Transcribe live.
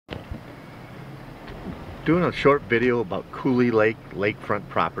Doing a short video about Cooley Lake lakefront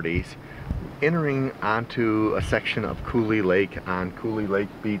properties, entering onto a section of Cooley Lake on Cooley Lake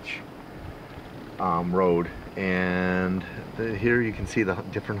Beach Road, and here you can see the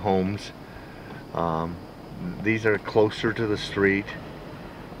different homes. These are closer to the street,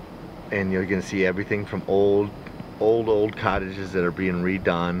 and you're going to see everything from old cottages that are being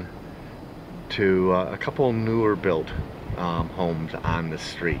redone to a couple newer built homes on the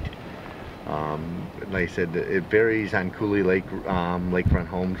street. Like I said, it varies on Cooley Lake lakefront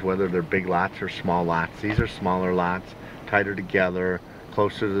homes, whether they're big lots or small lots. These are smaller lots, tighter together,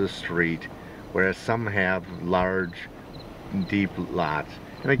 closer to the street, whereas some have large, deep lots.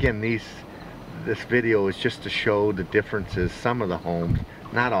 And again, this video is just to show the differences. Some of the homes,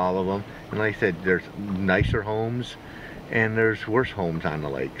 not all of them. And like I said, there's nicer homes and there's worse homes on the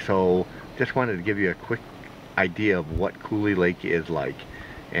lake. So just wanted to give you a quick idea of what Cooley Lake is like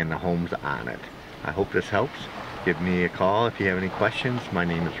and the homes on it. I hope this helps. Give me a call if you have any questions. My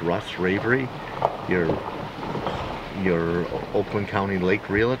name is Russ Ravary, your Oakland County Lake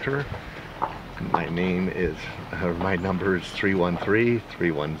Realtor. My number is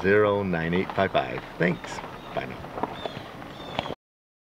 313-310-9855. Thanks. Bye now.